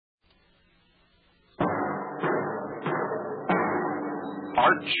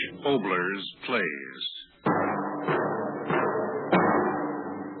Arch Obolers plays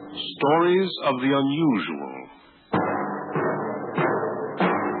Stories of the Unusual.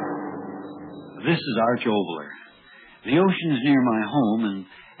 This is Arch Oboler. The ocean's near my home, and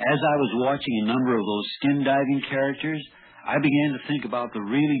as I was watching a number of those skin diving characters, I began to think about the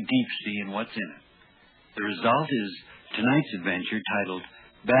really deep sea and what's in it. The result is tonight's adventure titled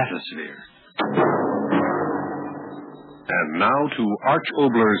Bathysphere. And now to Arch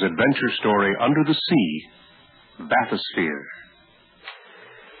Oboler's adventure story, Under the Sea, Bathysphere.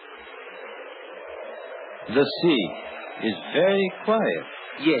 The sea is very quiet.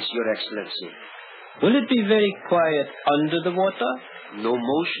 Yes, Your Excellency. Will it be very quiet under the water? No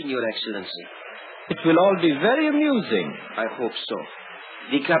motion, Your Excellency. It will all be very amusing. I hope so.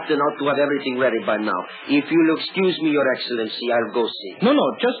 The captain ought to have everything ready by now. If you'll excuse me, Your Excellency, I'll go see. No,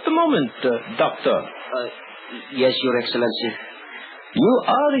 just a moment, Doctor. Yes, Your Excellency. You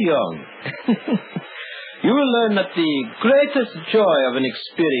are young. You will learn that the greatest joy of an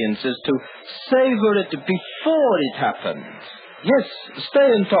experience is to savor it before it happens. Yes, stay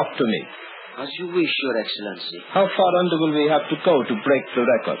and talk to me. As you wish, Your Excellency. How far under will we have to go to break the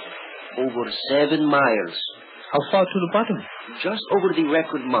record? Over 7 miles. How far to the bottom? Just over the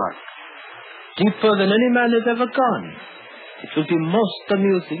record mark. Deeper than any man has ever gone. It will be most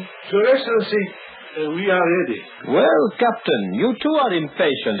amusing. Your Excellency, we are ready. Well, Captain, you too are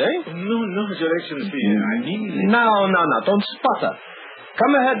impatient, eh? No, Your Excellency. I mean... Now, don't sputter.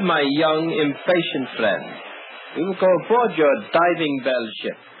 Come ahead, my young, impatient friend. We will go aboard your diving bell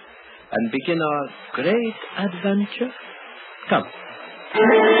ship and begin our great adventure. Come.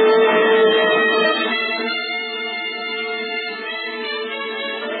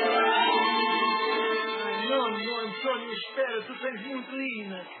 Antônio, espera, tu tens muito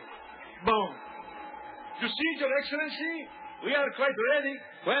linda. Bom, you see, Your Excellency, we are quite ready.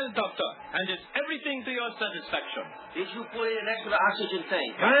 Well, Doctor, and is everything to your satisfaction? Did you put in an extra oxygen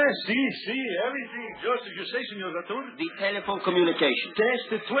tank? See, everything. Just as you say, Senor Doctor. The telephone communication.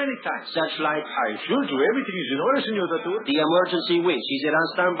 Tested 20 times. Searchlight. I assure you, everything is in order, Senor Doctor. The emergency winch. Is it on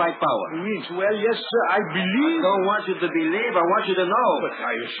standby power? Winch, well, yes, sir, I believe. I don't want you to believe. I want you to know. But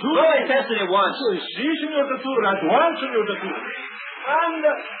I assure Go and test it at once. Si, Senor Doctor, at once, Senor Doctor. And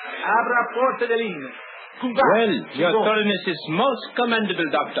abra porta de linea. Well, your thoroughness is most commendable,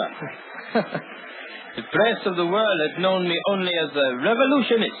 Doctor. The press of the world has known me only as a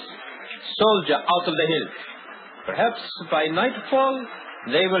revolutionist, soldier out of the hills. Perhaps by nightfall,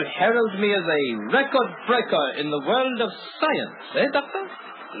 they will herald me as a record breaker in the world of science. Eh, Doctor?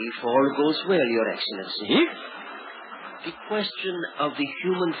 If all goes well, Your Excellency. If? The question of the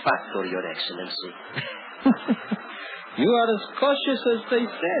human factor, Your Excellency. You are as cautious as they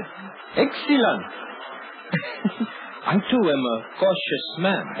said. Excellent. I too am a cautious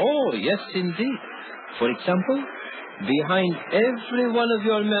man. Oh, yes, indeed. For example, behind every one of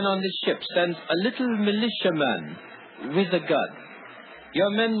your men on the ship stands a little militiaman with a gun.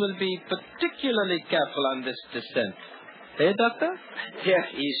 Your men will be particularly careful on this descent. Eh, Doctor? There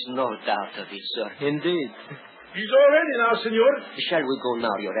is no doubt of it, sir. Indeed. He's all ready now, Senor. Shall we go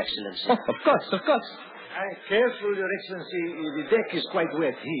now, Your Excellency? Oh, of course. Careful, Your Excellency. The deck is quite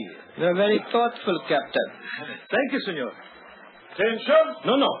wet here. You're very thoughtful, Captain. Thank you, Senor.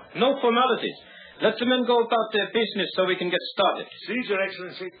 Attention. No formalities. Let the men go about their business so we can get started. Si, Your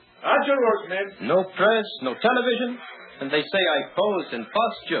Excellency. At your work, men. No press, no television, and they say I pose in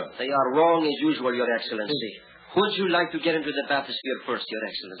posture. They are wrong as usual, Your Excellency. Would you like to get into the bathysphere first, Your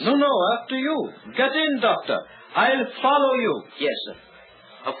Excellency? No, after you. Get in, Doctor. I'll follow you. Yes, sir.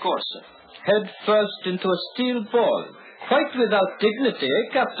 Of course, sir. Head first into a steel ball. Quite without dignity,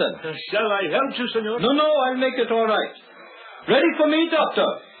 eh, Captain? Shall I help you, Senor? No, I'll make it all right. Ready for me, Doctor?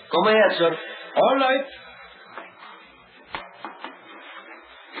 Come ahead, sir. All right.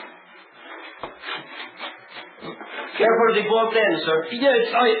 Careful the boat end, sir. Yes,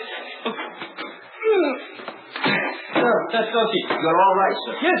 that's okay. You're all right,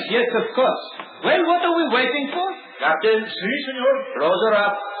 sir. Yes, of course. Well, what are we waiting for? Captain. Si, Senor. Rows her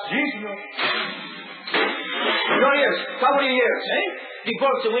up. Si, Senor. Your ears. Cover your ears. Eh? The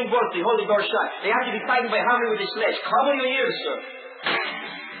bolts, the wing bolts, hold the door shut. They have to be tightened by hammering with the sledge. Cover your ears, sir.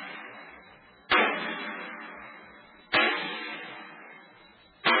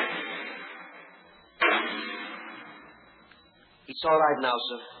 It's all right now,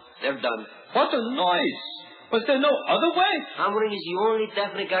 sir. They're done. What a noise! Was there no other way? Hammering is the only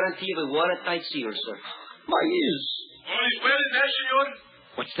definite guarantee of a watertight seal, sir. My ears. All is well in there, Senor.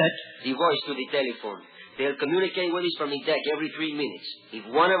 What's that? The voice to the telephone. They'll communicate with us from the deck every 3 minutes. If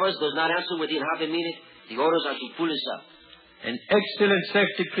one of us does not answer within half a minute, the orders are to pull us up. An excellent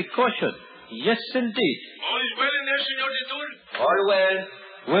safety precaution. Yes, indeed. All is well in there, Senor Detour? All well.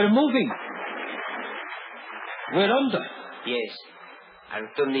 We're moving. We're under. Yes. I'll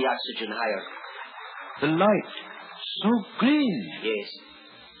turn the oxygen higher. The light. So green. Yes.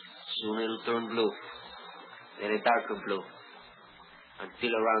 Soon it'll turn blue. Then a darker blue.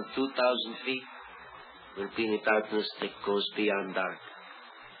 Until around 2,000 feet, we'll be in a darkness that goes beyond dark.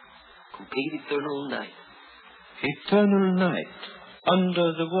 Complete eternal night. Eternal night.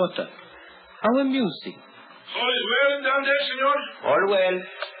 Under the water. How amusing. All is well down there, Senor? All well.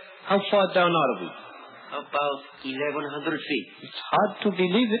 How far down are we? About 1,100 feet. It's hard to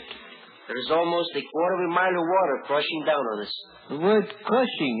believe it. There's almost a quarter of a mile of water crushing down on us. The word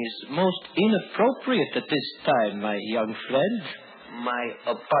crushing is most inappropriate at this time, my young friend. My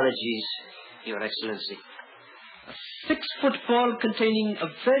apologies, Your Excellency. A 6-foot fall containing a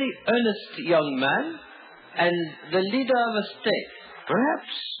very earnest young man and the leader of a state.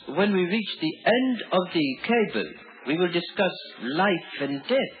 Perhaps when we reach the end of the cable, we will discuss life and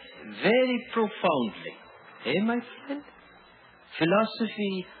death very profoundly. Eh, my friend?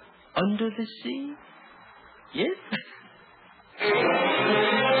 Philosophy under the sea? Yes?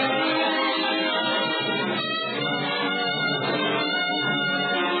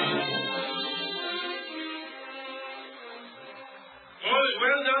 All is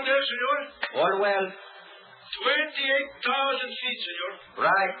well down there, Senor? All well. 28,000 feet, Senor.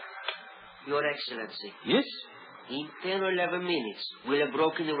 Right. Your Excellency. Yes? In 10 or 11 minutes, we'll have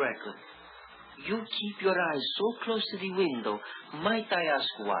broken the record. You keep your eyes so close to the window. Might I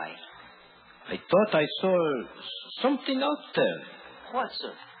ask why? I thought I saw something out there. What,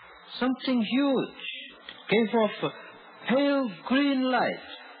 sir? Something huge. It gave off a pale green light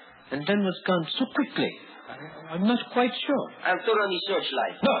and then was gone so quickly. I'm not quite sure. I'll turn on the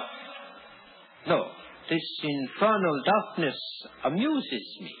searchlight. No. This infernal darkness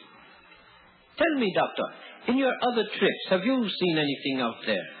amuses me. Tell me, Doctor, in your other trips, have you seen anything out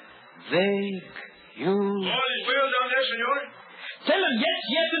there? Vague, huge... All is well down there, Senor? Tell him yes,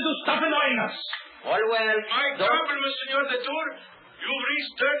 and to stop annoying us. All well. My compliments, Senor Detour. You've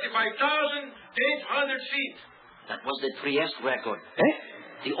reached 35,800 feet. That was the Trieste record. Eh?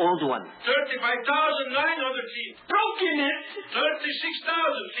 The old one. 35,900 feet. Broken it! 36,000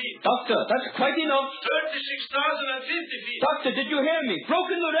 feet. Doctor, that's quite enough. 36,050 feet. Doctor, did you hear me?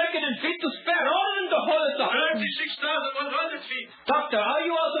 Broken the record in feet to spare. All in the horizon. 36,100 feet. Doctor, are you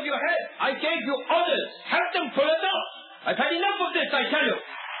out of your head? I gave you orders. Have them pull it up. I've had enough of this, I tell you.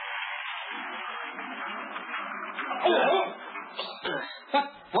 Oh!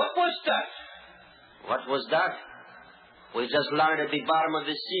 What was that? What was that? We just learned at the bottom of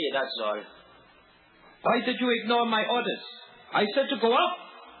the sea, that's all. Why did you ignore my orders? I said to go up.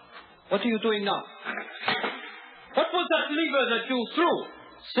 What are you doing now? What was that lever that you threw?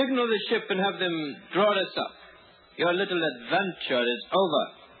 Signal the ship and have them draw us up. Your little adventure is over.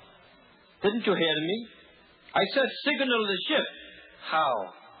 Didn't you hear me? I said signal the ship.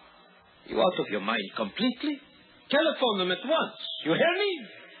 How? You out of your mind completely? Telephone them at once. You hear me?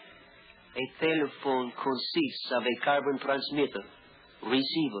 A telephone consists of a carbon transmitter,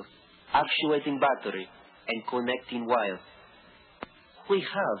 receiver, actuating battery, and connecting wire. We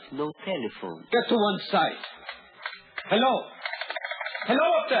have no telephone. Get to one side. Hello? Hello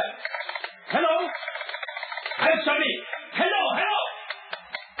up there? Hello? Answer me! Hello!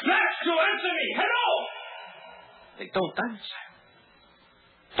 Flash to answer me! Hello! They don't answer.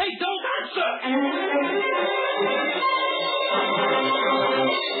 They don't answer!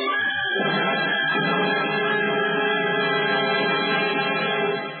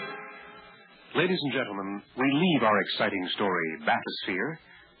 Ladies and gentlemen, we leave our exciting story, Bathysphere,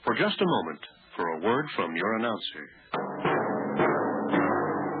 for just a moment for a word from your announcer.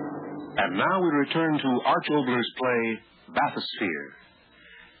 And now we return to Arch Obolers' play, Bathysphere.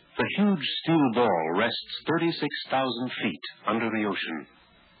 The huge steel ball rests 36,000 feet under the ocean.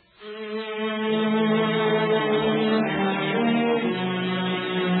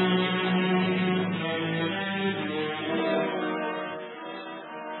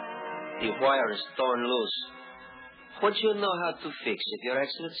 The wire is torn loose. What you know how to fix it, Your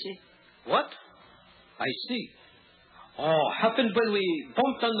Excellency? What? I see. Oh, happened when we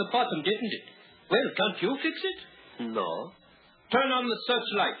bumped on the bottom, didn't it? Well, can't you fix it? No. Turn on the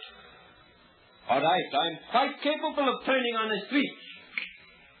searchlight. All right, I'm quite capable of turning on a switch.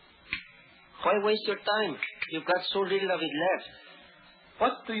 Why waste your time? You've got so little of it left.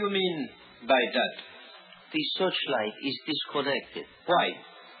 What do you mean by that? The searchlight is disconnected. Why?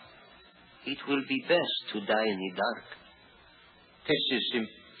 It will be best to die in the dark. This is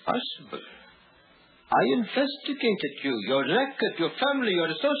impossible. I investigated you, your record, your family, your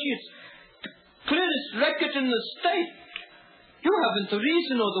associates. The clearest record in the state. You haven't the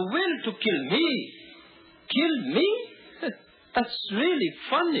reason or the will to kill me. Kill me? That's really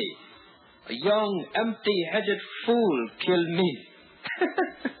funny. A young, empty-headed fool kill me.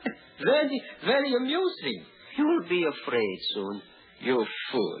 Very, very amusing. You'll be afraid soon. You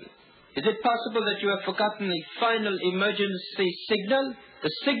fool. Is it possible that you have forgotten the final emergency signal?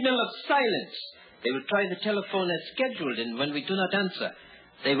 The signal of silence. They will try the telephone as scheduled, and when we do not answer,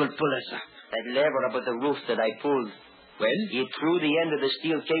 they will pull us up. That lever up at the roof that I pulled. When? It threw the end of the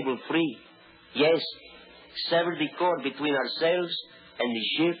steel cable free. Yes, severed the cord between ourselves and the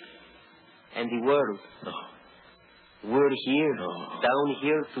ship and the world. No. We're here, down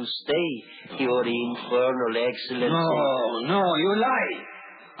here to stay, Your Infernal Excellency. No, you lie.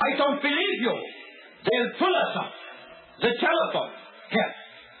 I don't believe you. They'll pull us up. The telephone. Here.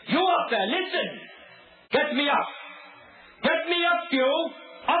 You up there, listen. Get me up. Get me up, you.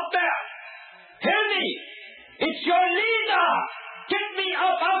 Up there. Hear me. It's your leader. Get me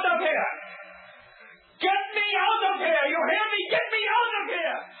up out of here. Get me out of here. You hear me? Get me out of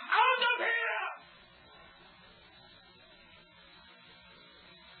here. Out of here.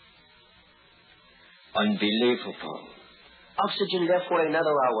 Unbelievable. Oxygen left for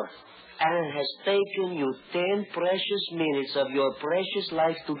another hour. And it has taken you 10 precious minutes of your precious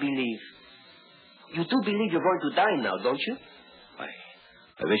life to believe. You do believe you're going to die now, don't you?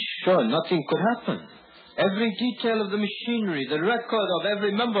 I was sure nothing could happen. Every detail of the machinery, the record of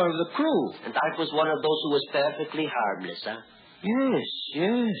every member of the crew. And I was one of those who was perfectly harmless, huh?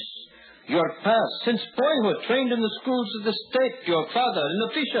 Yes. Your past, since boyhood, trained in the schools of the state, your father, an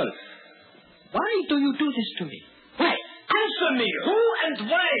official. Why do you do this to me? Why? Answer me. Who and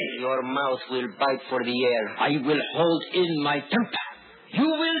why? Your mouth will bite for the air. I will hold in my temper. You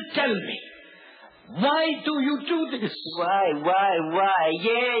will tell me. Why do you do this? Why?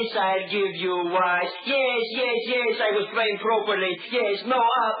 Yes, I'll give you why. Yes, I was trained properly. Yes, no,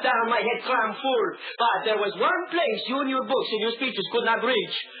 up, down, my head crammed full. But there was one place you in your books and your speeches could not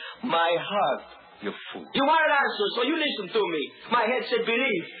reach. My heart. You fool. You wanted answers, so you listened to me. My head said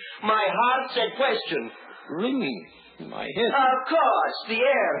believe. My heart said question. Ringing in my head. Of course, the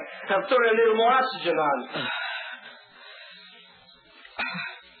air. I've thrown a little more oxygen on.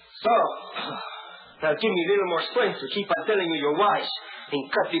 So, now give me a little more strength to keep on telling you your whys.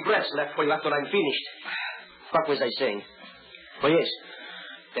 And cut the breaths left for you after I'm finished. What was I saying? Oh, yes,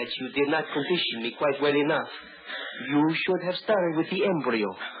 that you did not condition me quite well enough. You should have started with the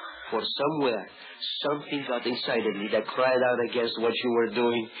embryo. For somewhere, something got inside of me that cried out against what you were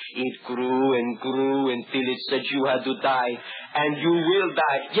doing. It grew and grew until it said you had to die. And you will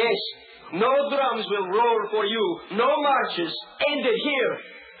die. Yes, no drums will roll for you. No marches. Ended here.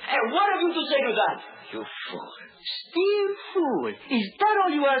 And what have you to say to that? You fool. Still fool. Is that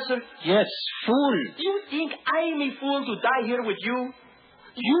all you answer? Yes, fool. You think I'm a fool to die here with you?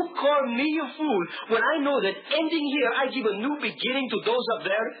 You call me a fool when I know that ending here I give a new beginning to those up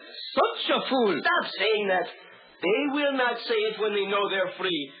there? Such a fool. Stop saying that. They will not say it when they know they're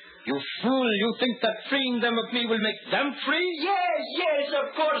free. You fool, you think that freeing them of me will make them free? Yes,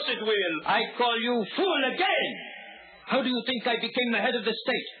 of course it will. I call you fool again. How do you think I became the head of the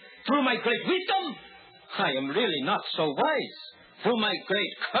state? Through my great wisdom? I am really not so wise. Through my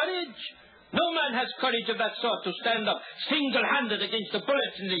great courage? No man has courage of that sort to stand up single-handed against the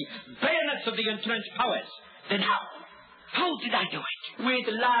bullets and the bayonets of the entrenched powers. Then how? How did I do it?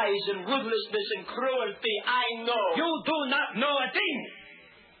 With lies and ruthlessness and cruelty, I know. You do not know a thing.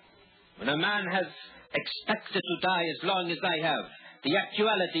 When a man has expected to die as long as I have, the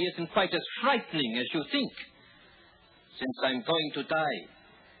actuality isn't quite as frightening as you think. Since I'm going to die,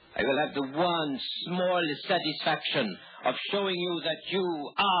 I will have the one small satisfaction of showing you that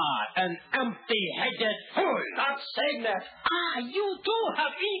you are an empty-headed fool. Stop saying that. You do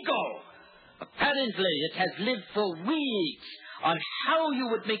have ego. Apparently, it has lived for weeks on how you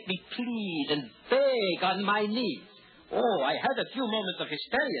would make me plead and beg on my knees. Oh, I had a few moments of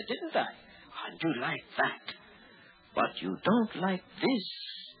hysteria, didn't I? And you like that. But you don't like this.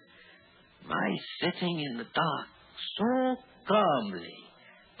 My sitting in the dark so calmly,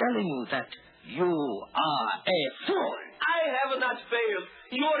 telling you that you are a fool. I have not failed.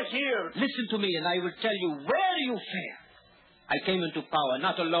 You're here. Listen to me and I will tell you where you failed. I came into power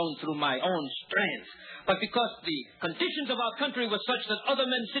not alone through my own strength, but because the conditions of our country were such that other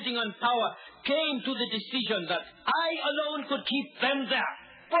men sitting on power came to the decision that I alone could keep them there.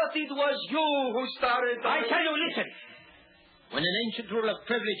 But it was you who started. I tell you, listen. When an ancient rule of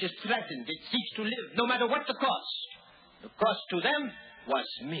privilege is threatened, it seeks to live no matter what the cost. The cost to them was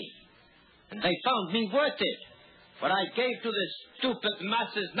me. and they found me worth it. For I gave to the stupid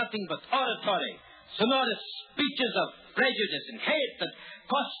masses nothing but oratory, sonorous speeches of prejudice and hate that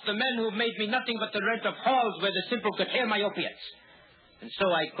cost the men who made me nothing but the rent of halls where the simple could hear my opiates. And so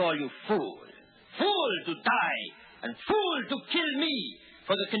I call you fool. Fool to die, and fool to kill me,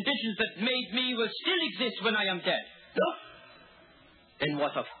 for the conditions that made me will still exist when I am dead. No? Then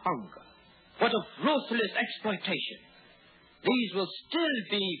what of hunger? What of ruthless exploitation? These will still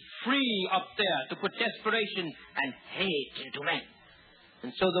be free up there to put desperation and hate into men.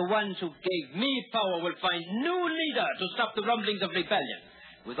 And so the ones who gave me power will find new leader to stop the rumblings of rebellion,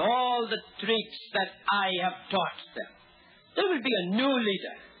 with all the tricks that I have taught them. There will be a new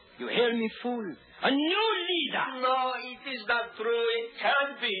leader. You hear me, fool? A new leader! No, it is not true. It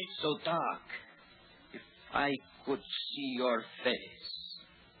can't be. So dark. If I could see your face.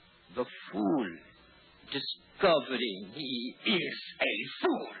 The fool, discovering he is a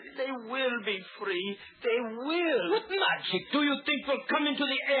fool. They will be free. They will. What magic do you think will come into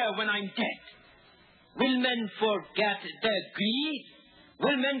the air when I'm dead? Will men forget their greed?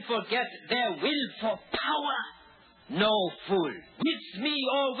 Will men forget their will for power? No, fool. With me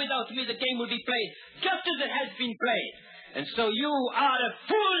or without me, the game will be played just as it has been played. And so you are a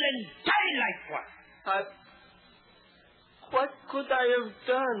fool and die like one. What could I have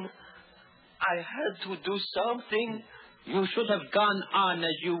done? I had to do something. You should have gone on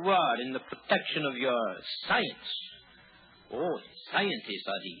as you were in the protection of your science. Oh, scientists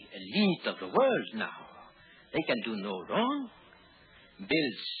are the elite of the world now. They can do no wrong.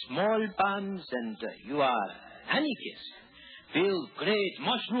 Build small bombs and you are anarchist. Build great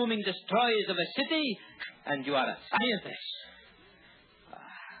mushrooming destroyers of a city and you are a scientist.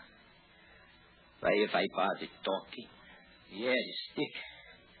 Why have I bothered talking? Yeah, the stick.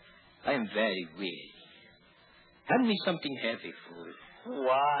 I am very weary. Hand me something heavy, fool.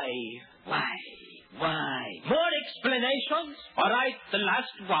 Why? More explanations? All right, the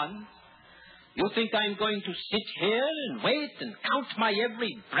last one. You think I'm going to sit here and wait and count my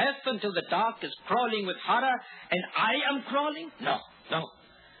every breath until the dark is crawling with horror and I am crawling? No.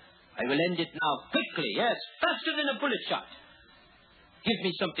 I will end it now quickly, yes, faster than a bullet shot. Give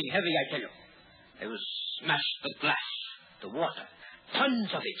me something heavy, I tell you. I will smash the glass, the water, tons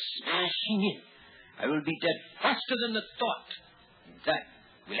of it smashing in. I will be dead faster than the thought. And that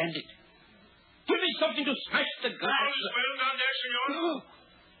will end it. Give me something to smash the glass. All is well down there, senor.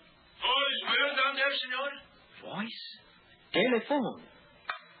 All is well down there, senor. Voice? Telephone.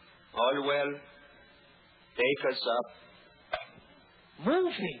 All well. Take us up.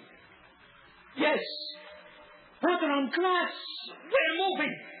 Moving. Yes. Water on glass. We're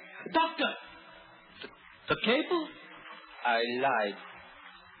moving. Doctor. The cable? I lied.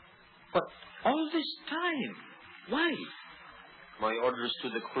 But all this time, why? My orders to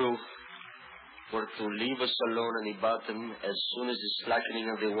the crew were to leave us alone on the bottom as soon as the slackening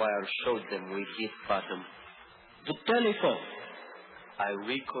of the wire showed them we hit bottom. The telephone. I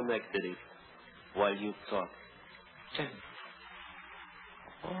reconnected it while you talked.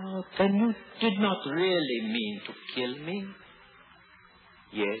 Then you did not really mean to kill me?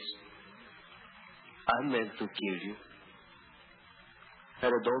 Yes. I meant to kill you. Had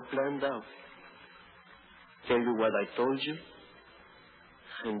it all planned out. Tell you what I told you,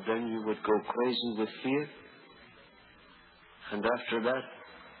 and then you would go crazy with fear. And after that,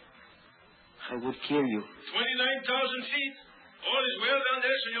 I would kill you. 29,000 feet. All is well down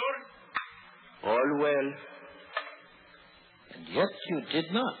there, senor. All well. And yet you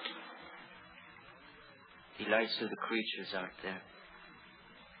did not. The lights of the creatures out there,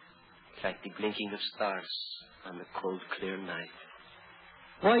 like the blinking of stars on the cold, clear night.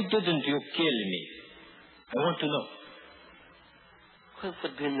 Why didn't you kill me? I want to know. What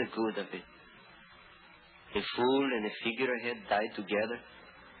would have been the good of it? A fool and a figurehead died together?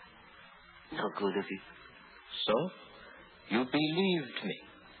 No good of it. So? You believed me.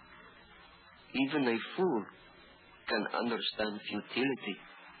 Even a fool can understand futility.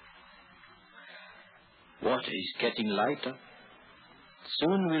 Water is getting lighter.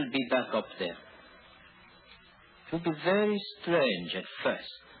 Soon we'll be back up there. It will be very strange at first.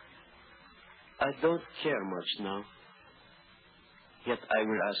 I don't care much now. Yet I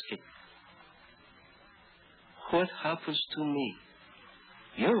will ask it. What happens to me?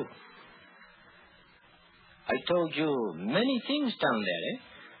 You? I told you many things down there,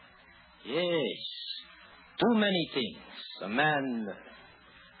 eh? Yes. Too many things. A man,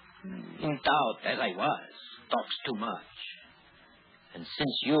 in doubt as I was, talks too much. And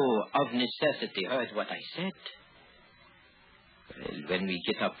since you of necessity heard what I said, well, when we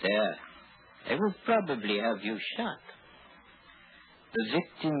get up there, I will probably have you shot. the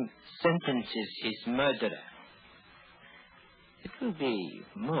victim sentences his murderer. It will be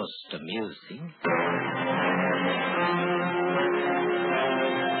most amusing.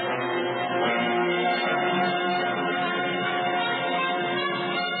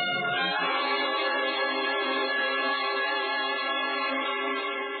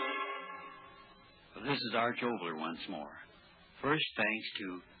 This is Arch Obler once more. First, thanks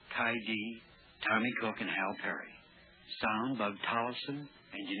to Kai D, Tommy Cook, and Hal Perry. Sound, Bug Tollefson.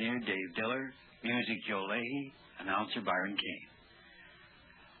 Engineer, Dave Diller. Music, Joe Leahy. Announcer, Byron Kane.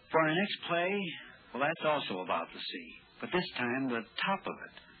 For our next play, well, that's also about the sea, but this time the top of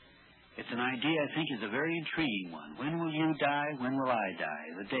it. It's an idea I think is a very intriguing one. When will you die? When will I die?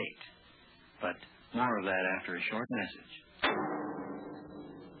 The date. But more of that after a short message.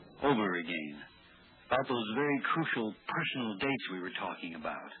 Over again. About those very crucial personal dates we were talking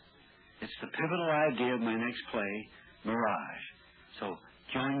about. It's the pivotal idea of my next play, Mirage. So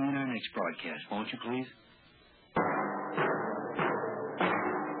join me in our next broadcast, won't you please?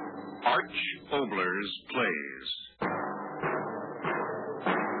 Arch Obolers plays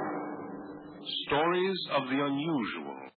Stories of the Unusual.